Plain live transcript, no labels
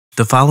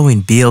The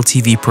following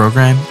BLTV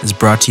program is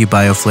brought to you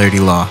by O'Flaherty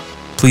Law.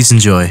 Please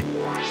enjoy.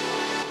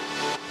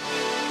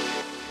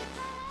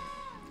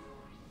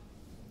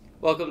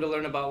 Welcome to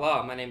Learn About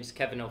Law. My name is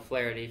Kevin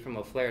O'Flaherty from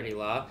O'Flaherty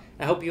Law.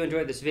 I hope you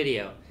enjoyed this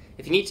video.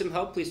 If you need some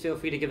help, please feel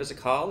free to give us a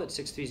call at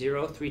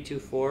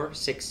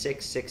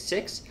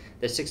 630-324-6666.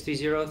 That's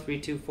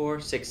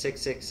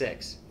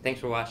 630-324-6666. Thanks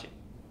for watching.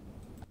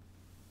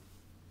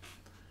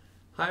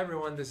 Hi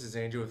everyone, this is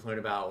Andrew with Learn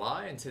About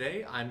Law, and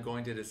today I'm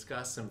going to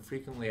discuss some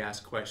frequently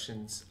asked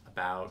questions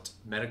about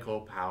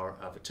medical power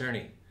of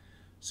attorney.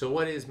 So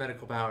what is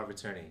medical power of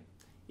attorney?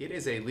 It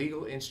is a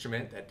legal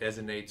instrument that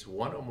designates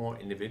one or more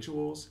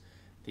individuals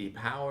the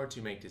power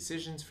to make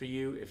decisions for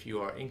you if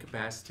you are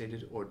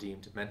incapacitated or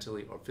deemed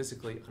mentally or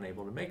physically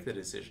unable to make the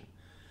decision.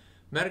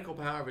 Medical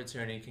power of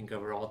attorney can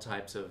cover all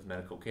types of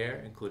medical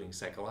care, including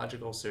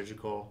psychological,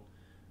 surgical,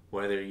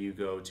 whether you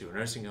go to a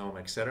nursing home,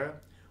 etc.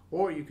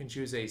 Or you can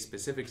choose a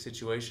specific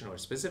situation or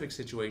specific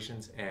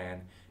situations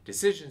and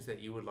decisions that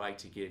you would like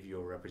to give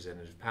your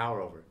representative power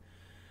over.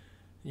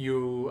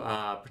 Your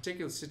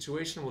particular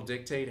situation will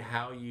dictate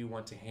how you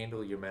want to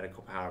handle your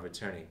medical power of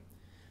attorney.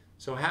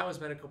 So how is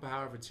medical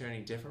power of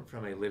attorney different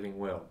from a living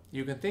will?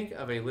 You can think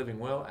of a living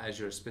will as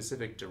your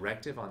specific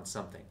directive on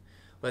something.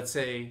 Let's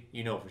say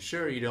you know for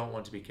sure you don't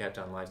want to be kept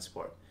on life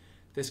support.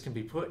 This can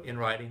be put in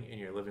writing in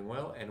your living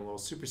will and will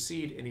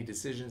supersede any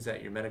decisions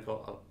that your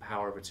medical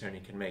power of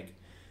attorney can make.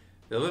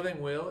 The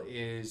living will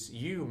is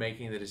you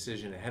making the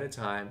decision ahead of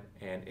time,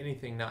 and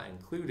anything not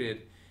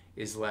included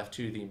is left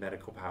to the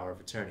medical power of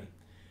attorney.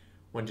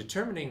 When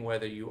determining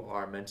whether you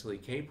are mentally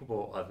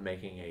capable of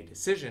making a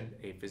decision,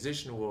 a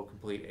physician will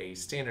complete a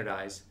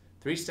standardized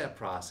three-step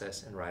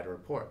process and write a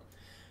report.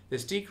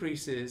 This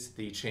decreases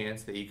the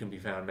chance that you can be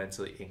found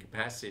mentally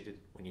incapacitated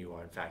when you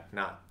are in fact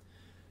not.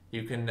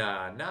 You can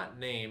not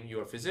name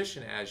your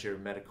physician as your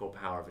medical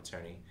power of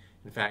attorney.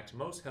 In fact,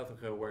 most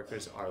healthcare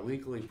workers are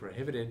legally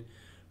prohibited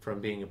from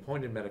being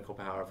appointed medical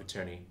power of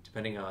attorney,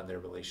 depending on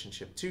their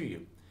relationship to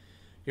you.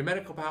 Your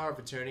medical power of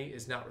attorney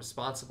is not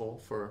responsible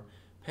for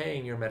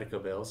paying your medical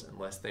bills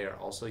unless they are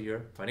also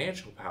your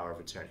financial power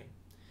of attorney.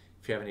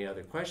 If you have any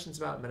other questions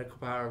about medical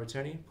power of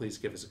attorney, please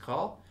give us a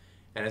call.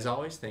 And as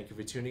always, thank you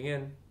for tuning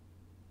in.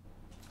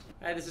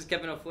 Hi, this is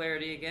Kevin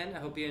O'Flaherty again. I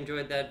hope you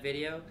enjoyed that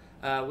video.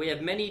 We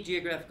have many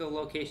geographical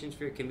locations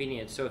for your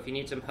convenience, so if you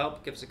need some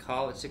help, give us a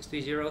call at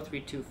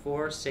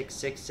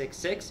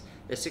 630-324-6666.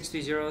 That's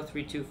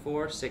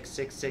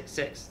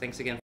 630-324-6666. Thanks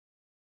again.